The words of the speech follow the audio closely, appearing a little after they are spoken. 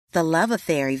The Love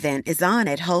Affair event is on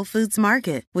at Whole Foods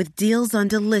Market with deals on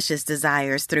delicious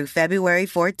desires through February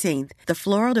 14th. The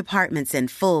floral department's in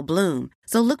full bloom,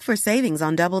 so look for savings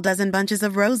on double dozen bunches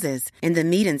of roses. In the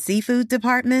meat and seafood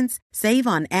departments, save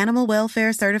on animal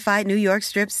welfare certified New York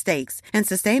strip steaks and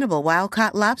sustainable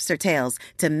wild-caught lobster tails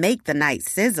to make the night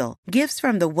sizzle. Gifts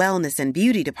from the wellness and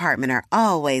beauty department are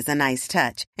always a nice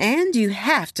touch. And you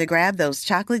have to grab those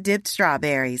chocolate-dipped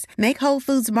strawberries. Make Whole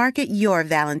Foods Market your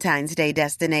Valentine's Day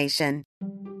destination.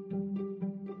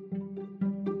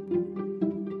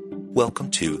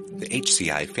 Welcome to the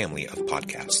HCI family of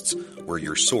podcasts. We're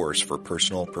your source for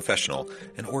personal, professional,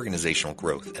 and organizational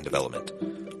growth and development.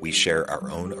 We share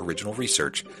our own original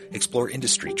research, explore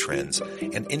industry trends,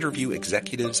 and interview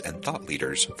executives and thought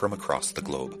leaders from across the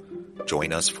globe.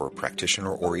 Join us for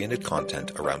practitioner-oriented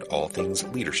content around all things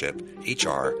leadership,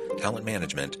 HR, talent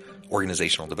management,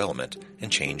 organizational development,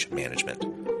 and change management.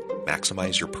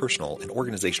 Maximize your personal and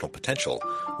organizational potential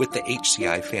with the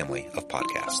HCI family of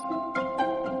podcasts.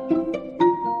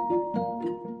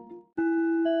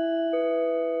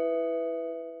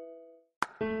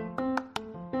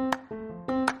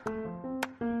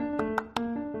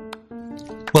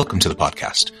 Welcome to the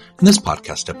podcast. In this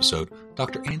podcast episode,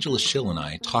 Dr. Angela Schill and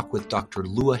I talk with Dr.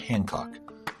 Lua Hancock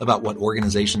about what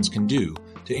organizations can do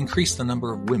to increase the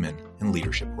number of women in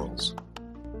leadership roles.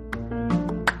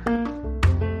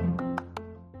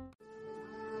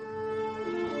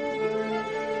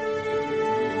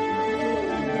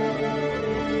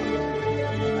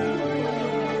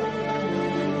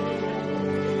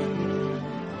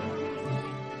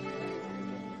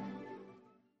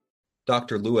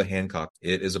 Dr. Lua Hancock,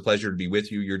 it is a pleasure to be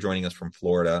with you. You're joining us from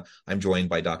Florida. I'm joined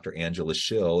by Dr. Angela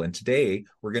Schill, and today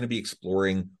we're going to be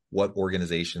exploring what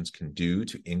organizations can do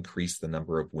to increase the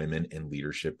number of women in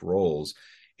leadership roles.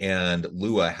 And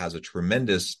Lua has a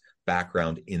tremendous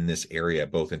background in this area,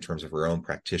 both in terms of her own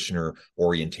practitioner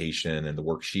orientation and the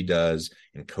work she does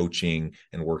in coaching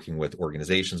and working with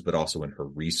organizations, but also in her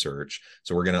research.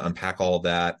 So we're going to unpack all of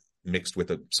that, mixed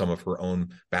with some of her own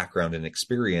background and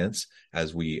experience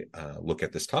as we look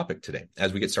at this topic today.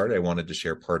 As we get started, I wanted to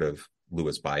share part of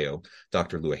Lua's bio.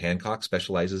 Dr. Lua Hancock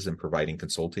specializes in providing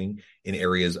consulting in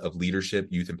areas of leadership,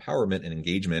 youth empowerment and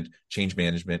engagement, change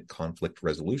management, conflict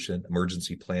resolution,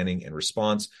 emergency planning and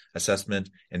response, assessment,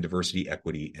 and diversity,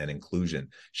 equity, and inclusion.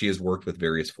 She has worked with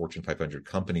various Fortune 500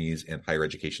 companies and higher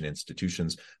education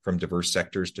institutions from diverse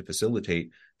sectors to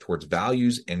facilitate towards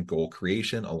values and goal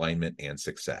creation, alignment, and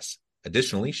success.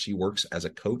 Additionally, she works as a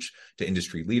coach to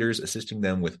industry leaders, assisting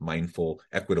them with mindful,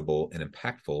 equitable, and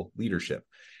impactful leadership.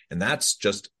 And that's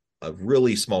just a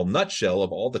really small nutshell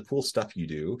of all the cool stuff you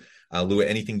do. Lua,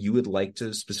 anything you would like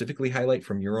to specifically highlight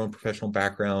from your own professional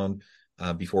background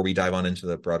before we dive on into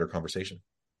the broader conversation?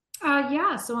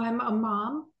 So I'm a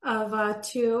mom of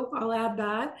two, I'll add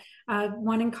that,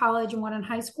 one in college and one in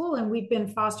high school. And we've been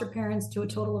foster parents to a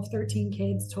total of 13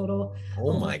 kids total.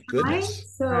 Oh my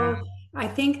goodness. So I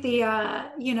think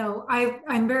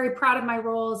I'm very proud of my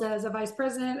roles as a vice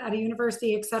president at a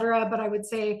university, et cetera. But I would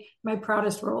say my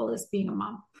proudest role is being a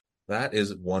mom. That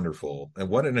is wonderful. And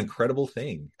what an incredible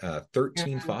thing.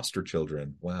 13 foster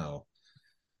children. Wow.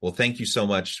 Well, thank you so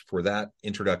much for that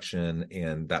introduction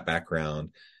and that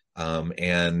background.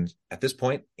 And at this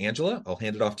point, Angela, I'll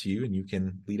hand it off to you and you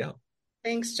can lead out.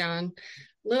 Thanks, John.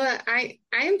 Lua,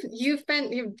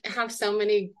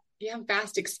 you have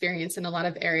vast experience in a lot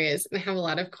of areas, and I have a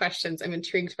lot of questions. I'm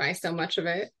intrigued by so much of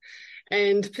it.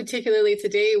 And particularly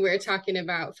today, we're talking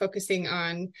about focusing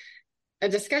on a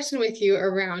discussion with you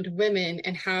around women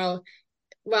and how,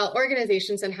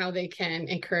 organizations and how they can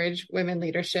encourage women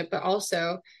leadership, but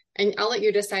also, and I'll let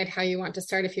you decide how you want to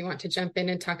start, if you want to jump in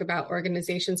and talk about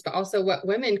organizations, but also what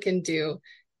women can do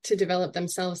to develop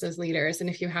themselves as leaders. And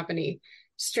if you have any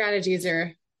strategies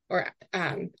or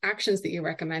actions that you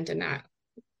recommend in that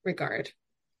regard.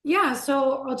 Yeah,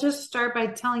 so I'll just start by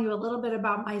telling you a little bit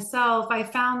about myself. I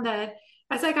found that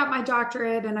as I got my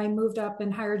doctorate and I moved up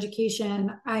in higher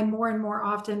education, I more and more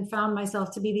often found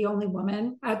myself to be the only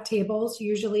woman at tables,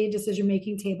 usually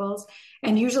decision-making tables,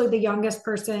 and usually the youngest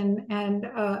person and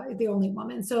the only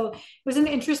woman. So it was an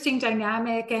interesting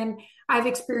dynamic, and I've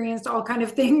experienced all kinds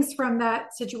of things from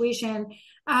that situation.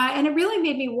 And it really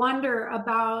made me wonder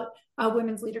about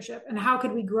women's leadership and how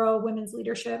could we grow women's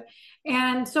leadership.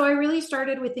 And so I really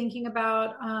started with thinking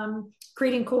about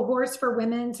creating cohorts for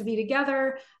women to be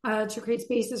together, to create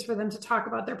spaces for them to talk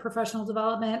about their professional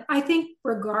development. I think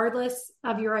regardless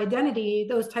of your identity,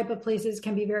 those type of places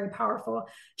can be very powerful.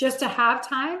 Just to have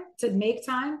time, to make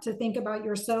time to think about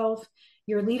yourself,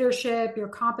 your leadership, your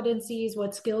competencies,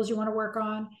 what skills you want to work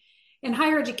on. in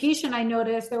higher education, I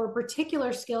noticed there were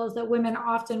particular skills that women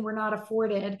often were not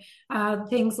afforded.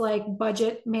 Things like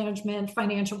budget management,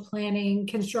 financial planning,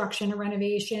 construction and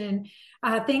renovation,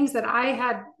 things that I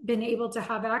had been able to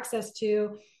have access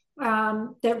to,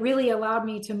 that really allowed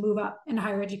me to move up in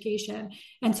higher education.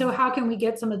 And so how can we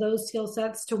get some of those skill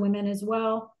sets to women as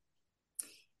well?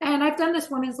 And I've done this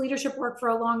women's leadership work for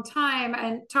a long time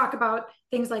and talk about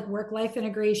things like work-life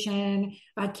integration,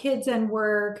 kids and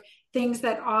work, things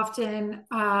that often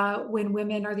when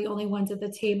women are the only ones at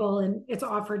the table and it's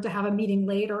offered to have a meeting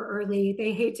late or early,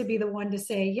 they hate to be the one to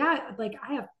say, yeah, like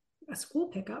I have a school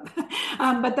pickup.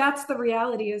 But that's the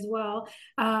reality as well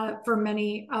for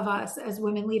many of us as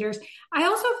women leaders. I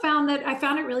also found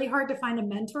it really hard to find a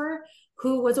mentor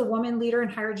who was a woman leader in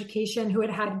higher education who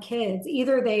had kids.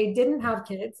 Either they didn't have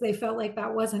kids, they felt like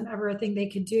that wasn't ever a thing they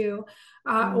could do,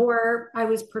 or I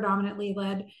was predominantly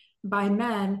led by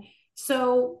men.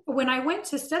 So when I went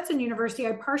to Stetson University,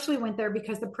 I partially went there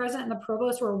because the president and the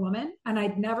provost were a woman, and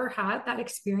I'd never had that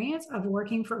experience of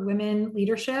working for women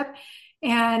leadership.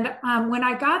 And when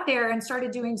I got there and started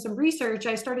doing some research,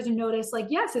 I started to notice, like,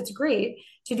 yes, it's great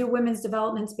to do women's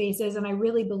development spaces, and I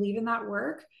really believe in that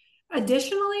work.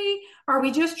 Additionally, are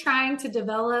we just trying to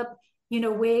develop,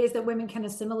 ways that women can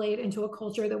assimilate into a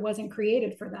culture that wasn't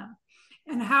created for them?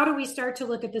 And how do we start to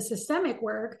look at the systemic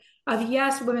work of,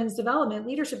 yes, women's development,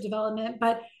 leadership development,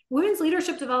 but women's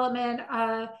leadership development,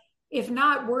 if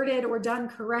not worded or done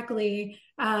correctly,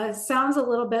 sounds a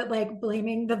little bit like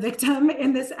blaming the victim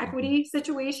in this equity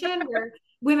situation where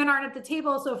women aren't at the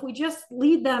table. So if we just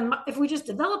lead them, if we just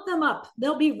develop them up,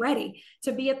 they'll be ready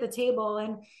to be at the table.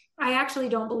 And I actually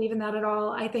don't believe in that at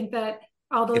all. I think that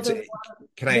although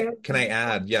can I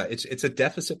add, yeah, it's a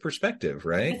deficit perspective,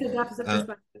 right? It's a deficit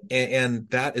perspective. And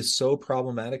that is so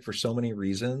problematic for so many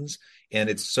reasons. And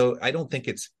I don't think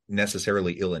it's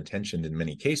necessarily ill-intentioned in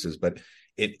many cases, but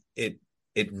it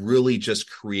really just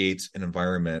creates an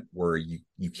environment where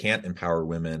you can't empower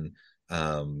women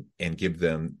and give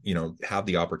them, have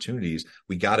the opportunities.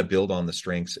 We got to build on the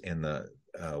strengths and the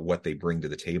what they bring to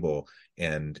the table.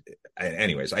 And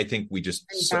anyways, I think we just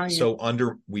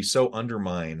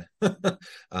undermine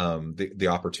the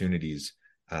opportunities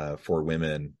for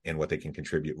women and what they can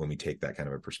contribute when we take that kind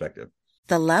of a perspective.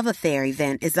 The Love Affair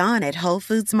event is on at Whole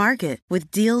Foods Market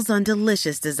with deals on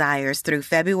delicious desires through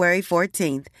February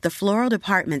 14th. The floral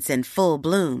department's in full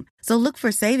bloom, so look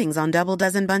for savings on double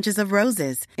dozen bunches of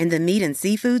roses. In the meat and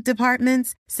seafood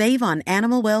departments, save on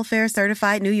animal welfare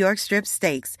certified New York strip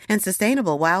steaks and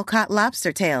sustainable wild-caught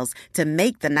lobster tails to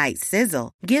make the night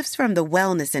sizzle. Gifts from the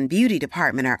wellness and beauty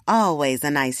department are always a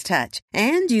nice touch.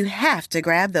 And you have to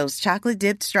grab those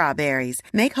chocolate-dipped strawberries.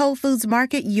 Make Whole Foods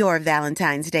Market your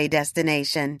Valentine's Day destination.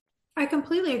 I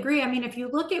completely agree. I mean, if you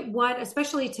look at what,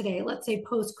 especially today, let's say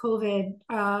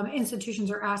post-COVID,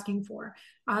 institutions are asking for,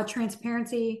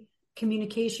 transparency,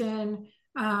 communication,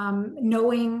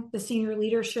 knowing the senior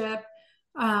leadership,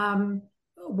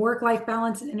 work-life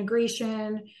balance and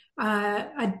integration,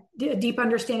 a deep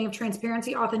understanding of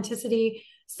transparency, authenticity.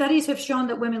 Studies have shown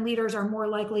that women leaders are more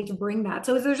likely to bring that.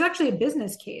 So there's actually a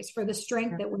business case for the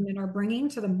strength that women are bringing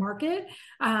to the market,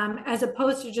 as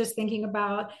opposed to just thinking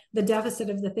about the deficit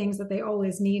of the things that they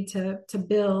always need to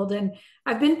build. And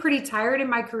I've been pretty tired in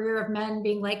my career of men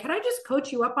being like, can I just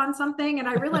coach you up on something? And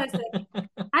I realized that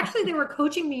actually they were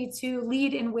coaching me to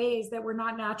lead in ways that were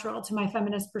not natural to my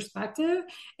feminist perspective.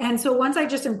 And so once I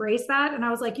just embraced that, and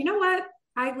I was like, you know what?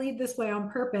 I lead this way on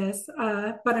purpose,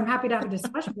 but I'm happy to have a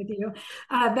discussion with you.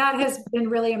 That has been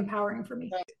really empowering for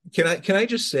me. Can I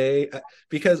just say,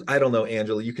 because I don't know,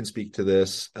 Angela, you can speak to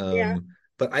this,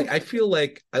 but I feel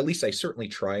like, at least I certainly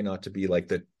try not to be like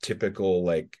the typical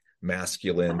like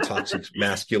masculine, toxic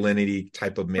masculinity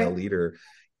type of male leader.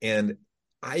 And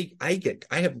I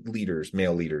have leaders,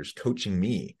 male leaders coaching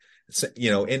me,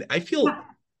 and I feel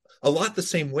a lot the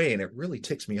same way, and it really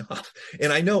ticks me off.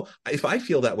 And I know if I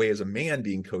feel that way as a man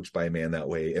being coached by a man that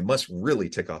way, it must really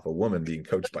tick off a woman being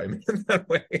coached by a man that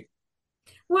way.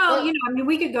 Well,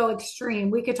 we could go extreme.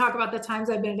 We could talk about the times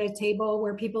I've been at a table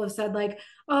where people have said like,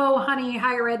 oh, honey,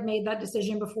 higher ed made that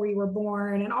decision before you were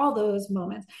born, and all those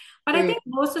moments. But I think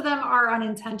most of them are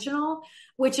unintentional,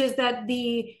 which is that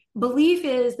the belief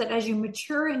is that as you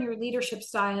mature in your leadership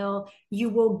style, you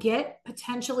will get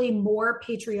potentially more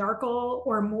patriarchal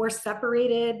or more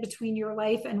separated between your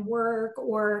life and work,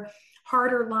 or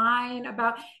harder line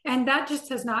about, and that just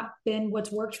has not been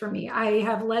what's worked for me. I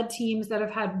have led teams that have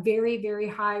had very, very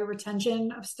high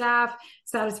retention of staff,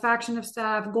 satisfaction of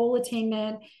staff, goal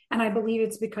attainment, and I believe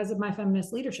it's because of my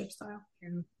feminist leadership style.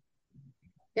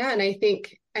 Yeah, and I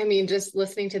think, just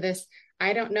listening to this,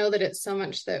 I don't know that it's so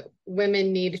much that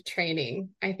women need training.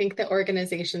 I think that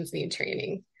organizations need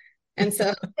training. And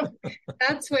so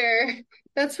that's where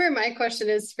my question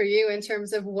is for you in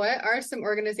terms of what are some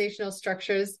organizational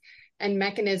structures and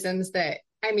mechanisms that,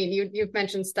 I mean, you've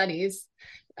mentioned studies,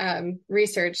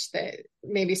 research that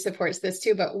maybe supports this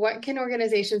too, but what can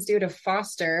organizations do to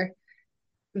foster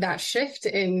that shift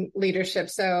in leadership?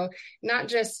 So not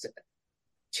just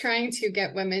trying to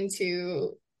get women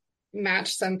to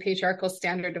match some patriarchal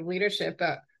standard of leadership,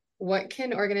 but what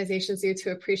can organizations do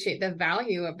to appreciate the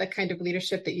value of the kind of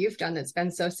leadership that you've done that's been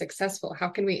so successful? How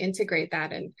can we integrate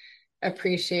that and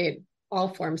appreciate all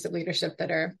forms of leadership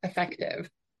that are effective?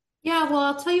 Yeah, well,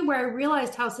 I'll tell you where I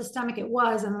realized how systemic it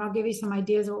was, and then I'll give you some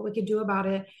ideas of what we could do about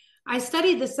it. I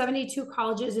studied the 72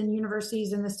 colleges and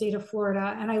universities in the state of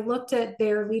Florida, and I looked at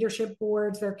their leadership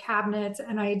boards, their cabinets,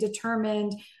 and I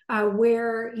determined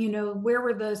where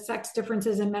were the sex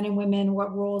differences in men and women,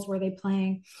 what roles were they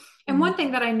playing. And one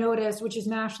thing that I noticed, which is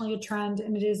nationally a trend,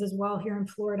 and it is as well here in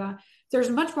Florida, there's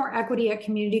much more equity at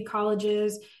community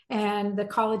colleges and the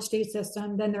college state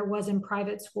system than there was in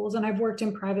private schools. And I've worked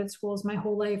in private schools my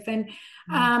whole life. And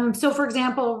so, for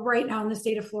example, right now in the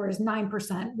state of Florida is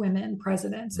 9% women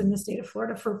presidents in the state of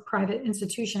Florida for private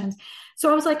institutions.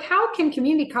 So I was like, how can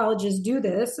community colleges do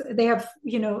this? They have,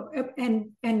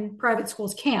 and private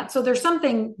schools can't. So there's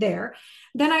something there.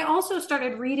 Then I also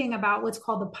started reading about what's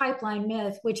called the pipeline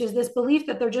myth, which is this belief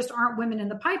that there just aren't women in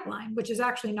the pipeline, which is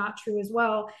actually not true as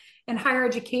well. And higher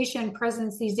education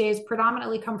presidents these days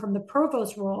predominantly come from the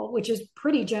provost role, which is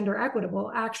pretty gender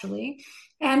equitable, actually,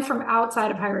 and from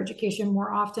outside of higher education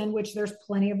more often, which there's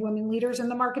plenty of women leaders in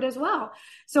the market as well.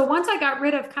 So once I got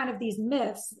rid of kind of these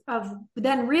myths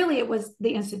then really it was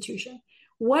the institution.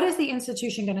 What is the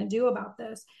institution going to do about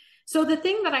this? So the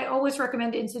thing that I always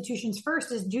recommend to institutions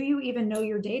first is, do you even know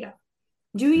your data?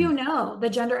 Do you know the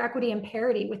gender equity and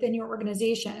parity within your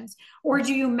organizations? Or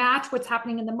do you match what's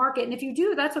happening in the market? And if you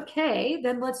do, that's okay.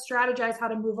 Then let's strategize how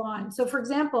to move on. So for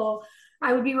example,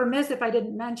 I would be remiss if I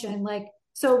didn't mention,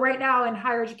 so right now in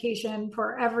higher education,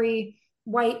 for every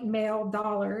white male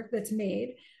dollar that's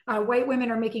made, white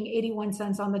women are making 81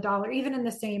 cents on the dollar, even in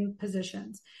the same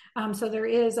positions. So there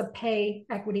is a pay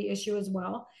equity issue as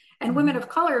well. And women of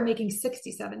color are making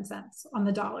 67 cents on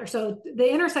the dollar. So the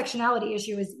intersectionality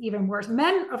issue is even worse.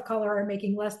 Men of color are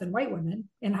making less than white women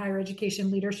in higher education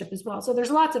leadership as well. So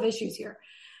there's lots of issues here.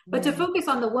 But to focus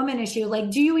on the woman issue,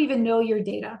 do you even know your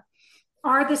data?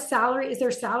 Is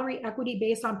there salary equity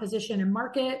based on position and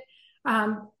market?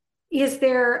 Is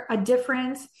there a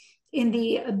difference in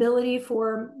the ability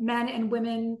for men and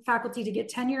women faculty to get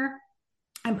tenure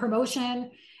and promotion?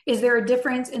 Is there a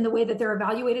difference in the way that they're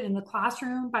evaluated in the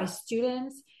classroom by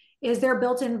students? Is there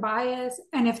built-in bias?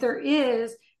 And if there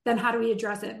is, then how do we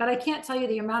address it? But I can't tell you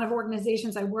the amount of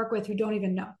organizations I work with who don't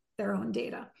even know their own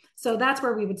data. So that's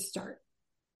where we would start.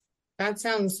 That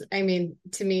sounds,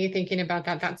 to me, thinking about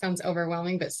that sounds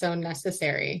overwhelming, but so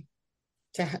necessary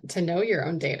to know your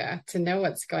own data, to know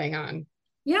what's going on.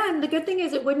 Yeah, and the good thing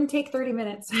is it wouldn't take 30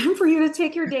 minutes for you to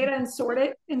take your data and sort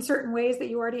it in certain ways that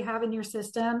you already have in your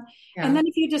system. Yeah. And then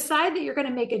if you decide that you're going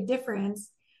to make a difference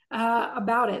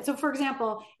about it. So for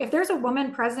example, if there's a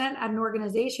woman president at an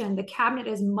organization, the cabinet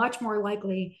is much more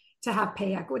likely to have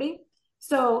pay equity.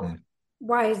 So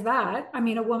why is that?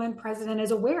 A woman president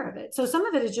is aware of it. So some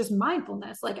of it is just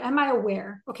mindfulness. Am I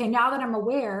aware? Okay, now that I'm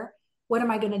aware, what am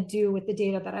I going to do with the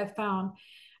data that I've found?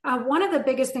 One of the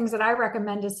biggest things that I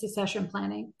recommend is succession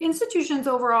planning. Institutions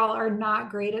overall are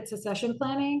not great at succession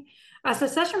planning.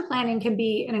 Succession planning can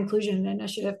be an inclusion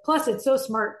initiative. Plus, it's so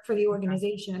smart for the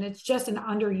organization. It's just an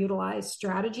underutilized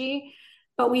strategy.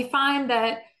 But we find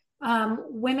that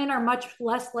women are much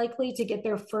less likely to get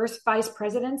their first vice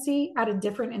presidency at a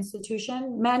different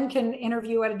institution. Men can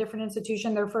interview at a different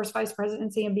institution, their first vice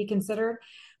presidency, and be considered.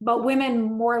 But women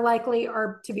more likely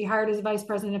are to be hired as a vice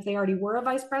president if they already were a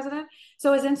vice president.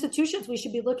 So as institutions, we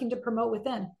should be looking to promote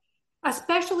within,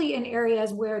 especially in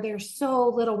areas where there's so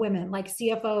little women, like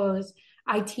CFOs,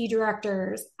 IT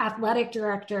directors, athletic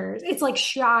directors. It's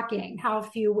shocking how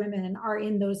few women are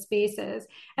in those spaces.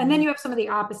 And then you have some of the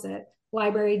opposite.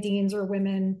 Library deans are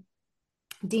women,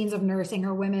 deans of nursing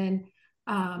are women,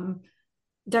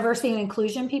 diversity and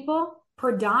inclusion people,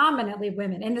 predominantly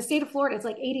women. In the state of Florida, it's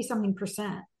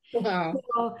 80-something%. Wow.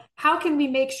 So how can we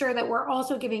make sure that we're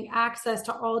also giving access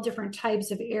to all different types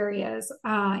of areas,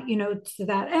 to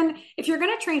that? And if you're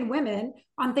going to train women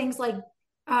on things like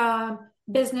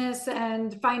business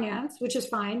and finance, which is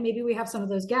fine, maybe we have some of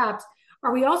those gaps,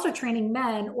 are we also training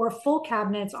men or full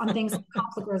cabinets on things like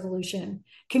conflict resolution,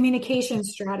 communication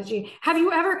strategy? Could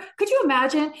you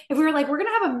imagine if we were like, we're going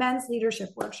to have a men's leadership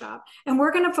workshop and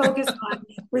we're going to focus on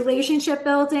relationship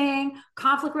building,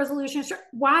 conflict resolution?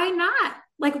 Why not?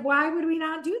 Like, why would we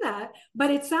not do that?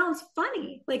 But it sounds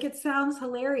funny. Like, it sounds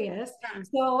hilarious. Yeah.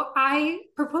 So I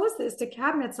propose this to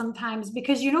cabinets sometimes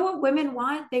because you know what women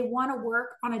want? They want to work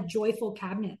on a joyful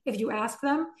cabinet. If you ask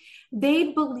them,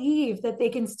 they believe that they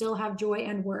can still have joy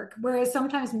and work. Whereas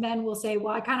sometimes men will say,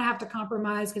 well, I kind of have to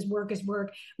compromise because work is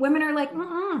work. Women are like,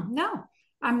 no,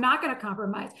 I'm not going to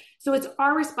compromise. So it's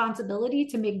our responsibility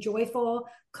to make joyful,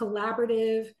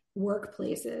 collaborative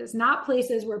workplaces, not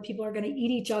places where people are going to eat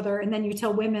each other. And then you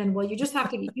tell women, well, you just have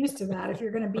to get used to that if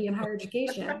you're going to be in higher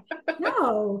education.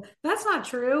 No, that's not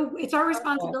true. It's our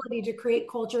responsibility to create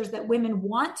cultures that women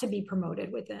want to be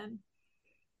promoted within.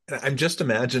 I'm just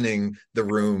imagining the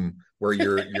room where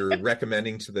you're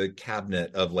recommending to the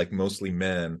cabinet of like mostly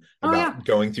men about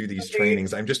going through these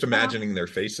trainings. I'm just imagining their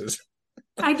faces.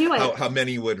 I do it. How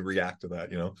many would react to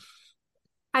that, you know?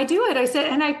 I do it. I said,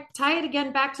 and I tie it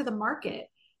again back to the market.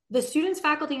 The students,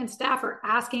 faculty, and staff are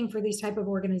asking for these type of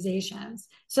organizations.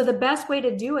 So the best way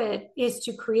to do it is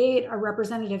to create a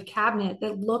representative cabinet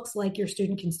that looks like your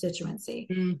student constituency.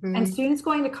 Mm-hmm. And students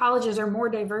going to colleges are more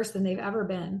diverse than they've ever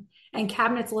been. And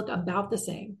cabinets look about the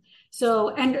same. So,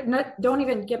 and don't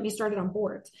even get me started on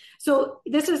boards. So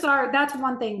that's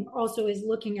one thing also is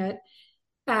looking at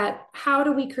how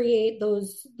do we create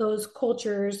those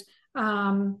cultures,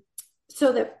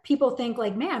 so that people think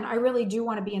like, man, I really do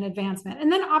want to be an advancement.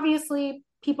 And then obviously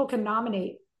people can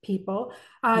nominate people.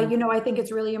 You know, I think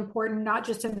it's really important not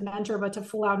just to mentor, but to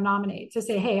full out nominate, to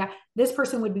say, hey, this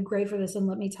person would be great for this. And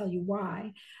let me tell you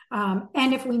why.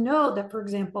 And if we know that, for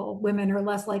example, women are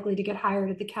less likely to get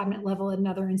hired at the cabinet level at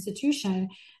another institution,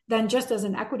 then just as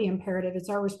an equity imperative, it's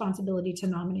our responsibility to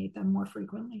nominate them more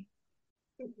frequently.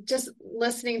 Just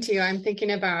listening to you, I'm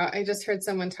thinking about, I just heard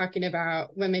someone talking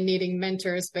about women needing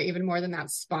mentors, but even more than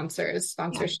that,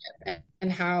 sponsorship,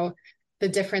 and how the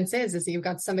difference is you've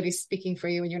got somebody speaking for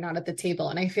you and you're not at the table.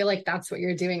 And I feel like that's what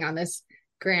you're doing on this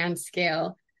grand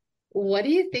scale. What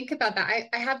do you think about that?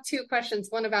 I have two questions.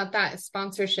 One about that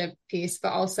sponsorship piece, but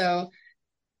also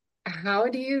how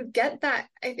do you get that?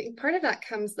 I think part of that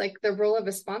comes like the role of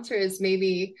a sponsor is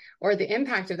maybe, or the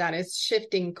impact of that is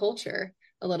shifting culture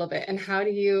a little bit. And how do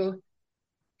you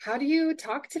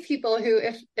talk to people who,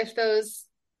 if those,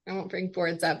 I won't bring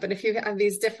boards up, but if you have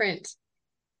these different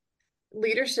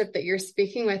leadership that you're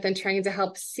speaking with and trying to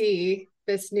help see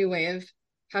this new way of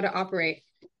how to operate,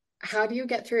 how do you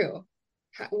get through?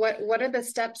 What are the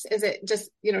steps? Is it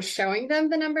just, showing them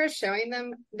the numbers, showing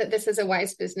them that this is a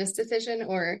wise business decision,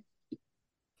 or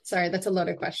sorry, that's a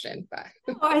loaded question, but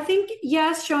I think,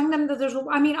 yes, showing them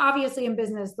that obviously in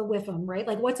business, the WIFM, right?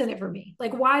 Like, what's in it for me?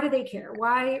 Like, why do they care?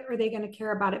 Why are they going to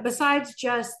care about it? Besides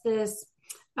just this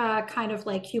kind of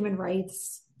like human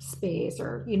rights space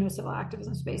or, civil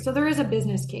activism space. So there is a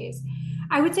business case.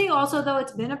 I would say also, though,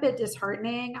 it's been a bit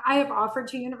disheartening. I have offered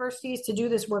to universities to do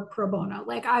this work pro bono.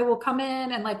 Like, I will come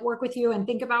in and like work with you and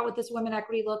think about what this women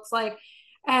equity looks like.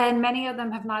 And many of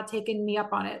them have not taken me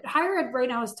up on it. Higher ed right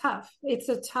now is tough. It's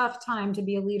a tough time to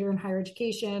be a leader in higher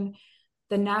education.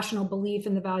 The national belief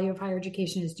in the value of higher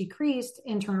education is decreased.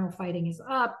 Internal fighting is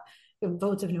up. The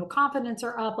votes of no confidence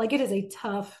are up. Like, it is a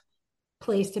tough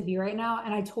place to be right now.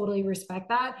 And I totally respect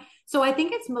that. So I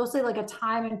think it's mostly like a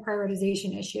time and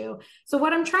prioritization issue. So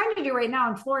what I'm trying to do right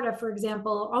now in Florida, for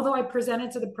example, although I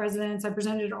presented to the presidents, I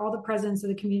presented to all the presidents of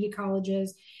the community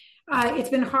colleges, it's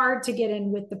been hard to get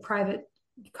in with the private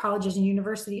colleges and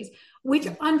universities, which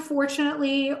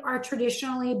unfortunately are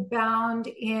traditionally bound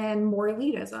in more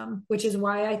elitism, which is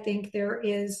why I think there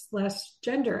is less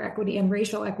gender equity and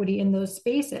racial equity in those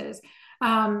spaces.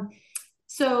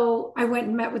 So I went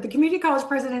and met with the community college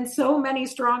presidents, so many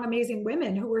strong, amazing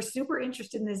women who were super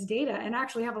interested in this data and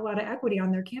actually have a lot of equity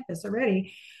on their campus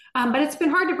already. But it's been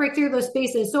hard to break through those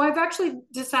spaces. So I've actually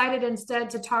decided instead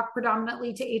to talk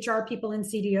predominantly to HR people and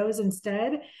CDOs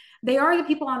instead. They are the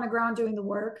people on the ground doing the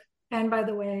work. And by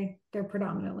the way, they're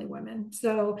predominantly women.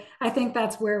 So I think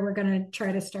that's where we're going to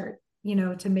try to start,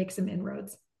 to make some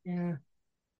inroads. Yeah.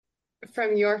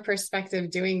 From your perspective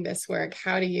doing this work,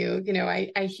 how do you,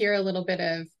 I hear a little bit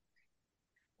of,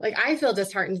 like, I feel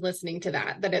disheartened listening to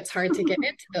that it's hard to get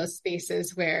into those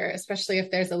spaces where, especially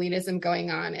if there's elitism going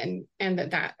on and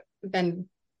that then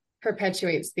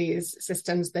perpetuates these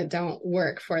systems that don't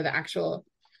work for the actual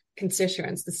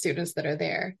constituents, the students that are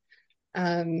there.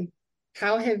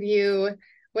 How have you,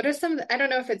 What are some, I don't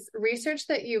know if it's research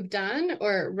that you've done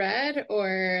or read,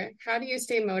 or how do you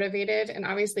stay motivated? And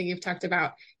obviously you've talked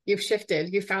about, you've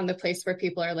shifted, you found the place where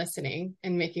people are listening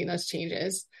and making those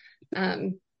changes.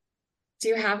 Um, do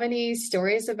you have any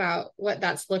stories about what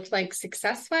that's looked like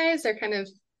success-wise, or kind of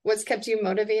what's kept you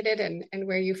motivated, and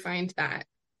where you find that?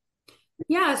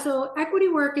 Yeah, so equity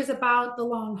work is about the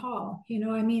long haul.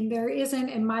 I mean, there isn't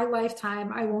in my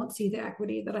lifetime, I won't see the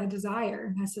equity that I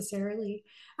desire necessarily.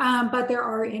 But there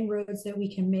are inroads that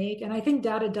we can make. And I think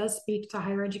data does speak to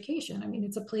higher education. I mean,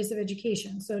 it's a place of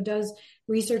education. So does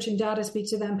research and data speak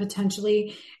to them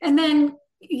potentially? And then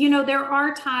there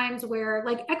are times where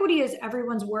like equity is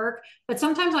everyone's work, but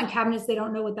sometimes on cabinets, they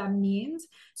don't know what that means.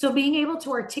 So being able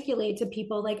to articulate to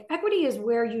people like equity is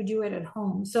where you do it at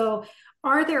home. So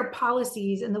are there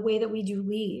policies in the way that we do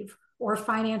leave or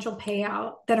financial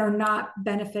payout that are not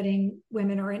benefiting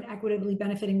women or inequitably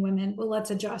benefiting women? Well, let's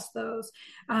adjust those.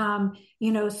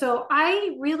 So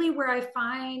I really, where I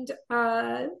find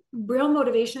real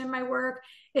motivation in my work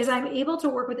is I'm able to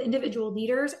work with individual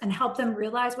leaders and help them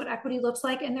realize what equity looks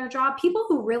like in their job. People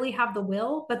who really have the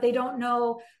will, but they don't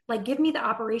know, like, give me the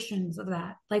operations of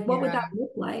that. Like, what would that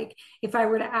look like if I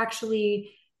were to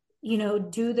actually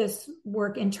do this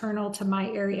work internal to my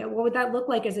area? What would that look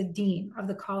like as a dean of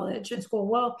the college and school?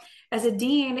 Well, as a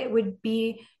dean, it would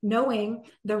be knowing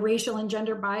the racial and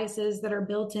gender biases that are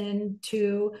built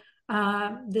into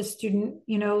the student,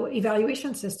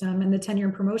 evaluation system and the tenure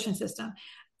and promotion system.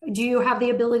 Do you have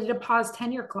the ability to pause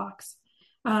tenure clocks?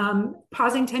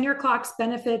 Pausing tenure clocks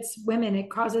benefits women. It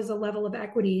causes a level of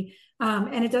equity.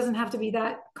 And it doesn't have to be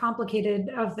that complicated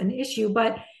of an issue,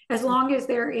 but as long as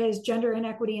there is gender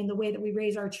inequity in the way that we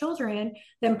raise our children,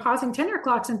 then pausing tenure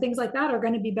clocks and things like that are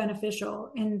going to be beneficial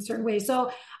in certain ways.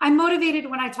 So I'm motivated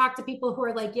when I talk to people who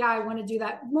are like, yeah, I want to do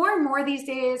that more and more these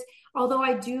days. Although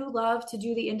I do love to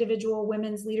do the individual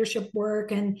women's leadership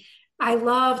work, and I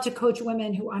love to coach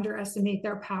women who underestimate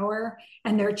their power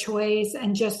and their choice,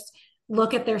 and just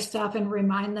look at their stuff and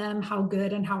remind them how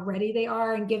good and how ready they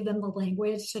are, and give them the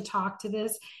language to talk to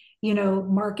this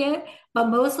market. But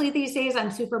mostly these days, I'm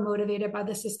super motivated by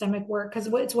the systemic work because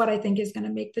it's what I think is going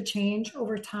to make the change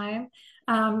over time.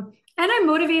 And I'm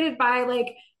motivated by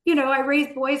I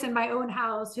raised boys in my own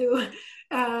house who,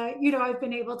 I've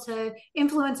been able to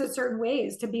influence in certain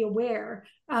ways to be aware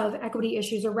of equity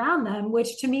issues around them,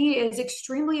 which to me is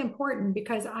extremely important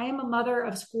because I am a mother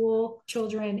of school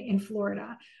children in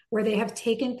Florida, where they have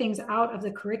taken things out of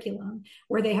the curriculum,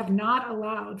 where they have not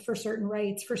allowed for certain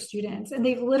rights for students. And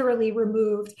they've literally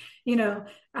removed,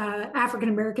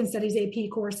 African-American studies AP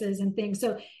courses and things.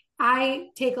 So I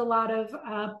take a lot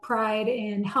of pride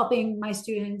in helping my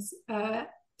students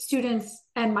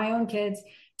and my own kids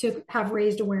to have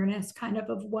raised awareness kind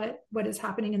of what is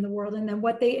happening in the world, and then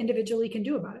what they individually can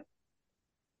do about it.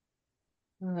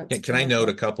 Oh, can I note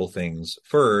a couple things?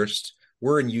 First,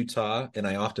 we're in Utah, and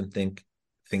I often think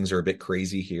things are a bit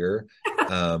crazy here.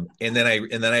 And then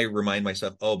I remind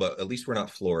myself, oh, but at least we're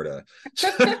not Florida.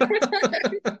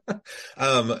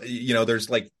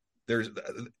 There's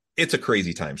it's a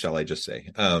crazy time, shall I just say.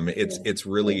 It's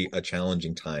really a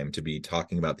challenging time to be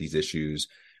talking about these issues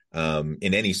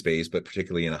in any space, but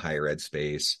particularly in a higher ed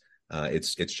space.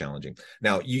 It's challenging.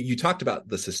 Now, you talked about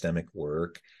the systemic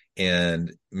work,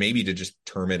 and maybe to just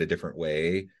term it a different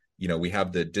way, we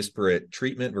have the disparate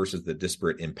treatment versus the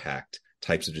disparate impact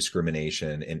types of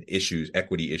discrimination and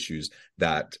equity issues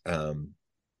that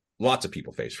lots of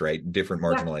people face, right? Different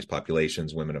marginalized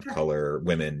populations, women of color,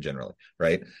 women generally,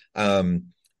 right?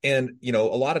 And, a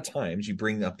lot of times you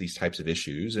bring up these types of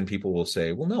issues and people will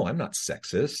say, well, no, I'm not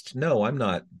sexist. No, I'm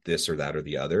not this or that or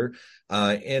the other.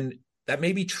 And that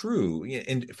may be true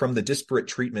from the disparate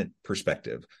treatment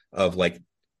perspective of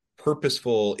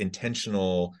purposeful,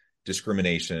 intentional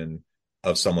discrimination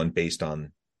of someone based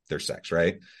on their sex,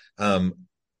 right?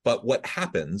 But what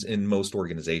happens in most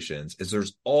organizations is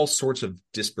there's all sorts of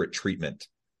disparate treatment,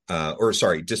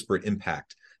 disparate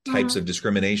impact types of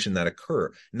discrimination that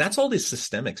occur. And that's all this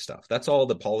systemic stuff. That's all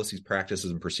the policies,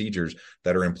 practices, and procedures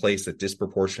that are in place that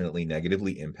disproportionately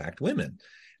negatively impact women.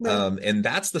 Right. And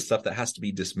that's the stuff that has to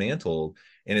be dismantled.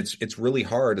 And it's really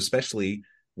hard, especially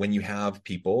when you have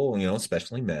people,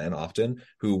 especially men often,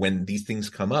 who, when these things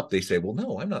come up, they say, well,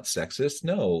 no, I'm not sexist.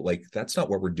 No, that's not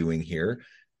what we're doing here.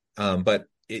 But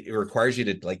it requires you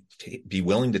to be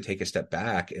willing to take a step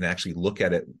back and actually look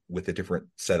at it with a different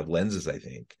set of lenses, I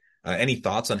think. Any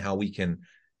thoughts on how we can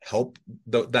help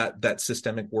that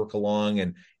systemic work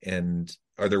along, and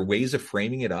are there ways of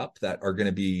framing it up that are going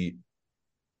to be,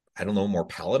 I don't know, more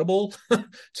palatable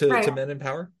to men in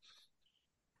power?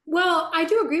 Well, I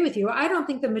do agree with you. I don't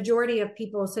think the majority of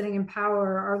people sitting in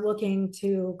power are looking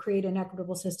to create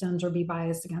inequitable systems or be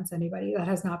biased against anybody. That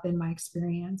has not been my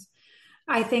experience.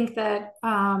 I think that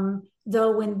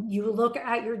though, when you look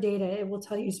at your data, it will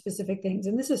tell you specific things.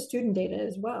 And this is student data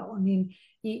as well. I mean,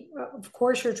 of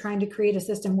course, you're trying to create a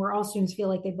system where all students feel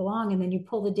like they belong. And then you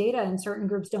pull the data and certain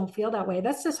groups don't feel that way.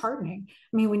 That's disheartening.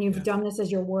 I mean, when you've done this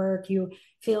as your work, you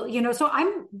feel, so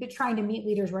I'm trying to meet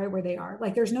leaders right where they are.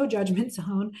 Like there's no judgment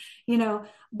zone,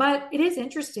 but it is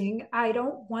interesting. I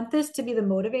don't want this to be the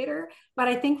motivator, but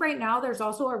I think right now there's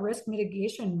also a risk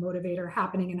mitigation motivator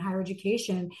happening in higher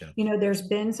education. There's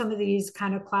been some of these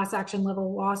kind of class action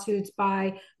level lawsuits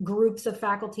by groups of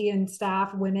faculty and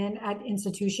staff, women at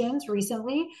institutions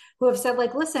recently, who have said,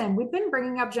 like, listen, we've been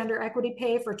bringing up gender equity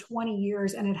pay for 20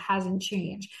 years and it hasn't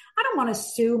changed. I don't want to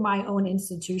sue my own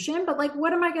institution, but like,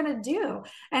 what am I going to do?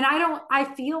 And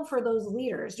I feel for those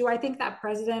leaders. Do I think that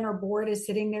president or board is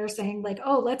sitting there saying like,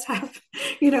 oh, let's have,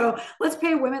 let's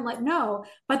pay women? Like, no,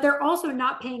 but they're also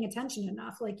not paying attention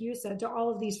enough, like you said, to all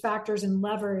of these factors and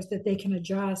levers that they can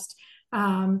adjust.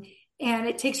 And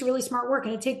it takes really smart work,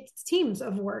 and it takes teams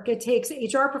of work. It takes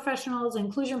HR professionals,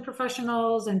 inclusion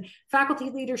professionals, and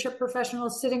faculty leadership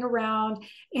professionals sitting around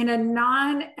in a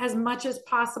non as much as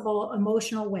possible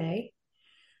emotional way.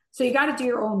 So you got to do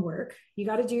your own work. You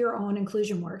got to do your own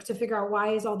inclusion work to figure out, why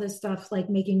is all this stuff like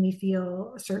making me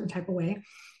feel a certain type of way?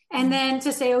 And then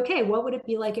to say, okay, what would it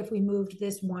be like if we moved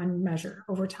this one measure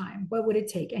over time? What would it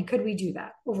take? And could we do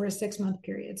that over a 6-month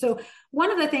period? So one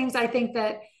of the things I think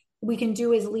that we can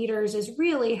do as leaders is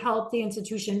really help the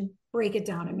institution break it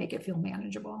down and make it feel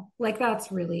manageable. Like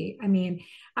that's really, I mean,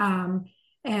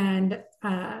 and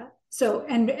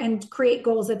create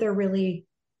goals that they're really,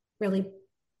 really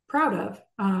proud of,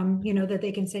 that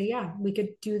they can say, yeah, we could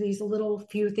do these little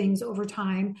few things over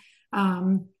time.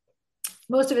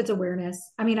 Most of it's awareness.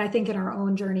 I mean, I think in our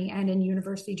own journey and in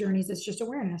university journeys, it's just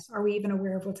awareness. Are we even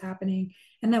aware of what's happening?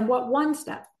 And then what one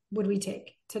step would we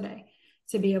take today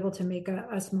to be able to make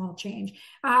a small change?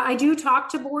 I do talk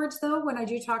to boards, though. When I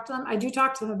do talk to them, I do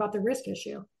talk to them about the risk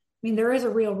issue. I mean, there is a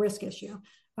real risk issue.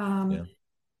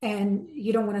 And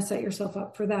you don't want to set yourself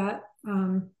up for that,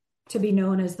 to be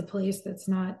known as the place that's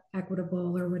not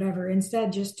equitable or whatever.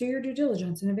 Instead, just do your due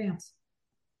diligence in advance.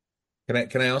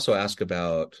 Can I also ask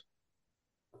about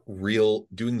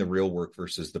doing the real work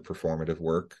versus the performative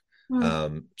work?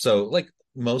 So like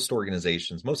most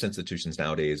organizations, most institutions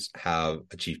nowadays have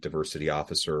a chief diversity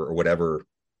officer or whatever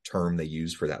term they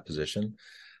use for that position.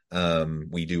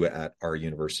 We do it at our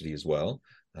university as well.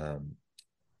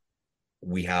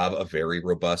 We have a very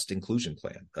robust inclusion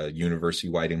plan, a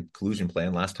university-wide inclusion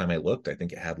plan. Last time I looked, I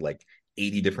think it had like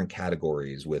 80 different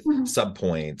categories with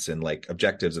subpoints and like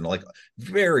objectives and like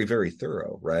very, very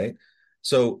thorough, right?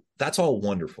 So that's all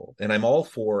wonderful. And I'm all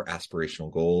for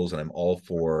aspirational goals and I'm all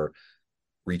for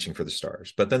reaching for the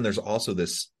stars. But then there's also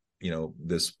this,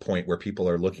 this point where people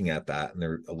are looking at that and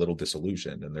they're a little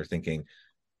disillusioned and they're thinking,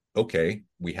 okay,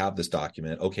 we have this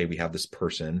document. Okay, we have this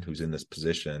person who's in this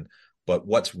position, but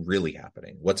what's really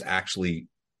happening? What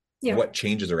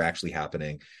changes are actually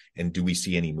happening? And do we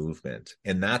see any movement?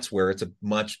 And that's where it's a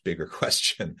much bigger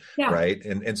question, right?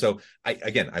 And so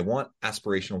I want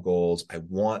aspirational goals. I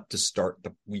want to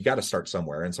we got to start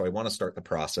somewhere. And so I want to start the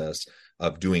process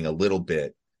of doing a little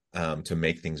bit to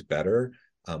make things better.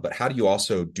 But how do you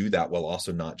also do that while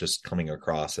also not just coming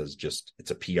across as just, it's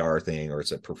a PR thing or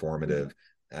it's a performative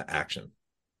action?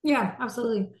 Yeah,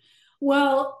 absolutely.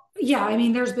 Well, yeah, I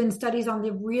mean, there's been studies on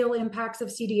the real impacts of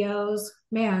CDOs.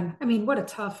 Man, I mean, what a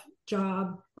tough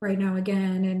job right now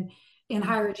again. And in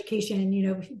higher education,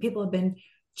 people have been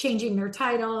changing their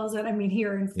titles. And I mean,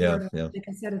 here in Florida, like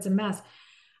I said, it's a mess.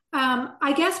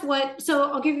 I guess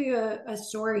so I'll give you a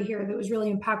story here that was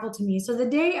really impactful to me. So the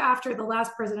day after the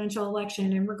last presidential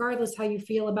election, and regardless how you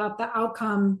feel about the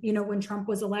outcome, when Trump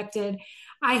was elected,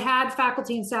 I had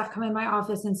faculty and staff come in my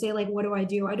office and say, like, what do I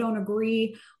do? I don't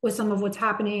agree with some of what's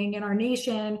happening in our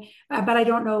nation, but I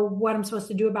don't know what I'm supposed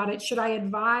to do about it. Should I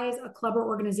advise a club or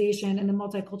organization in the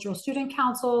Multicultural Student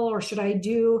Council, or should I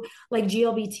do like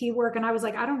GLBT work? And I was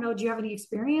like, I don't know. Do you have any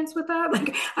experience with that?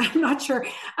 Like, I'm not sure.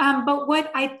 But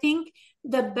what I think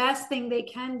the best thing they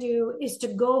can do is to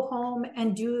go home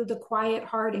and do the quiet,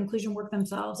 hard inclusion work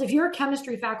themselves. If you're a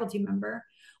chemistry faculty member,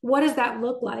 what does that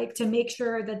look like to make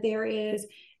sure that there is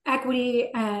equity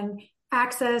and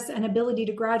access and ability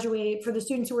to graduate for the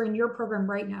students who are in your program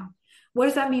right now? What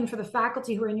does that mean for the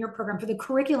faculty who are in your program, for the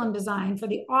curriculum design, for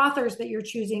the authors that you're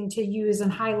choosing to use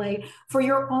and highlight, for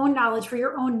your own knowledge, for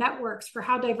your own networks, for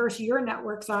how diverse your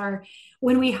networks are?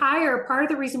 When we hire, part of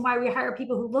the reason why we hire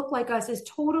people who look like us is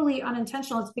totally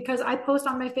unintentional. It's because I post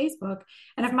on my Facebook.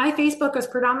 And if my Facebook is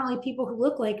predominantly people who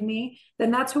look like me,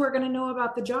 then that's who are going to know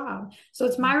about the job. So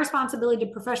it's my responsibility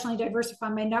to professionally diversify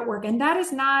my network. And that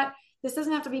is not, this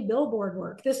doesn't have to be billboard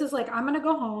work. This is like, I'm going to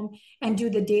go home and do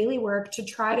the daily work to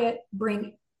try to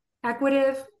bring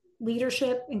equitable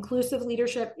leadership, inclusive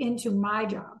leadership into my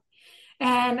job.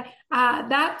 And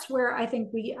that's where I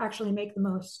think we actually make the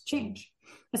most change.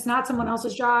 It's not someone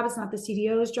else's job. It's not the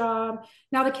CDO's job.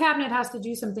 Now, the cabinet has to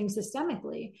do something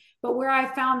systemically, but where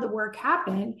I found the work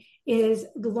happen is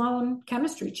the lone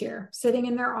chemistry chair sitting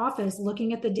in their office,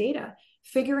 looking at the data,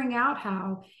 figuring out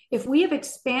how, if we have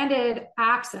expanded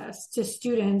access to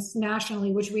students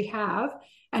nationally, which we have,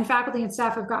 and faculty and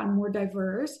staff have gotten more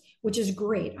diverse, which is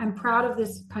great. I'm proud of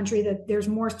this country that there's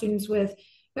more students with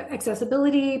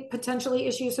accessibility, potentially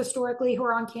issues historically who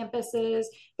are on campuses.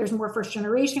 There's more first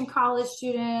generation college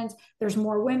students. There's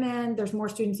more women. There's more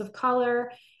students of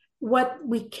color. What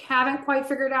we haven't quite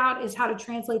figured out is how to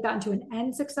translate that into an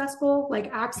end successful, like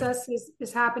access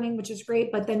is happening, which is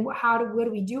great. But then what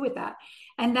do we do with that?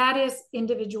 And that is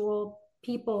individual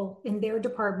people in their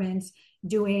departments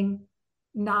doing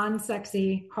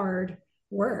non-sexy, hard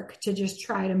work to just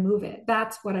try to move it.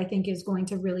 That's what I think is going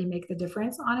to really make the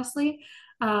difference, honestly,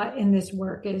 in this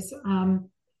work, is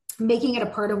making it a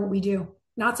part of what we do.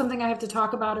 Not something I have to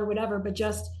talk about or whatever, but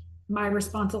just my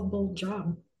responsible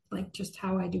job, like just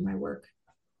how I do my work.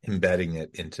 Embedding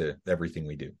it into everything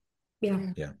we do.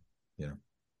 Yeah.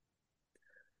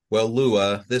 Well,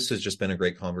 Lua, this has just been a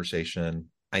great conversation.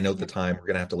 I know the time, we're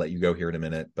going to have to let you go here in a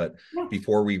minute, but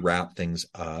before we wrap things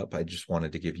up, I just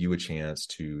wanted to give you a chance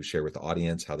to share with the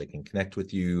audience how they can connect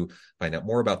with you, find out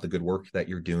more about the good work that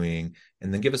you're doing,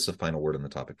 and then give us a final word on the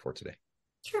topic for today.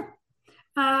 Sure.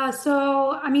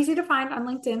 So I'm easy to find on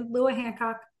LinkedIn, Lua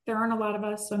Hancock. There aren't a lot of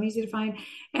us, so I'm easy to find.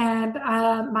 And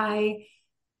my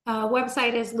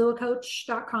website is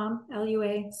luacoach.com,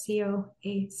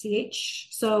 LUACOACH.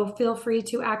 So feel free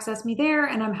to access me there,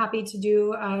 and I'm happy to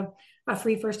do a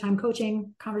free first-time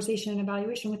coaching conversation and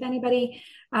evaluation with anybody.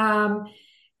 I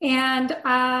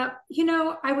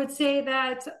would say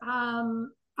that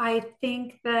I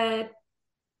think that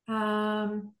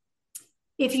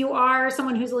if you are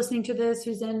someone who's listening to this,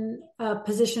 who's in a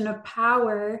position of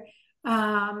power,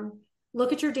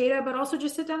 look at your data, but also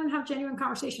just sit down and have genuine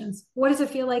conversations. What does it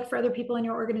feel like for other people in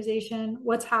your organization?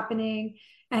 What's happening?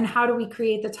 And how do we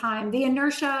create the time? The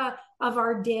inertia of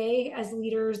our day as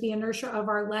leaders, the inertia of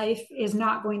our life is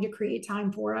not going to create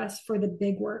time for us for the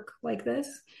big work like this.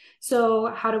 So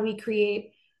how do we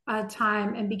create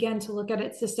time and begin to look at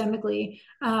it systemically?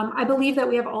 I believe that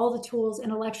we have all the tools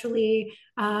intellectually,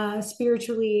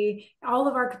 spiritually, all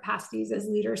of our capacities as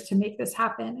leaders to make this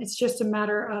happen. It's just a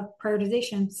matter of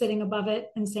prioritization, sitting above it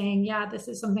and saying, yeah, this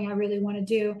is something I really want to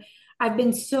do. I've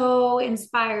been so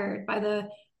inspired by the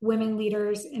women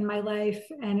leaders in my life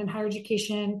and in higher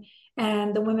education,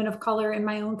 and the women of color in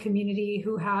my own community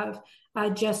who have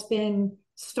just been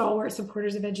stalwart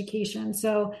supporters of education.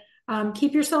 So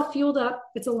keep yourself fueled up.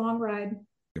 It's a long ride.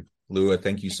 Lua,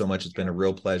 thank you so much. It's been a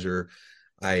real pleasure.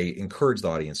 I encourage the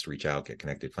audience to reach out, get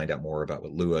connected, find out more about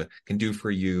what Lua can do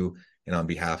for you. And on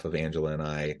behalf of Angela and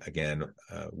I, again,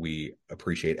 we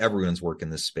appreciate everyone's work in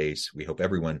this space. We hope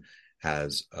everyone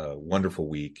has a wonderful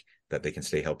week, that they can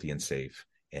stay healthy and safe.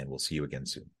 And we'll see you again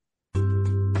soon.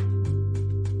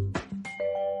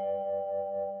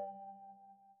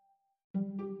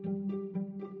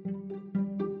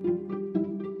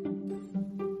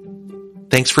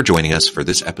 Thanks for joining us for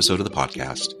this episode of the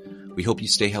podcast. We hope you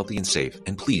stay healthy and safe,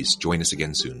 and please join us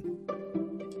again soon.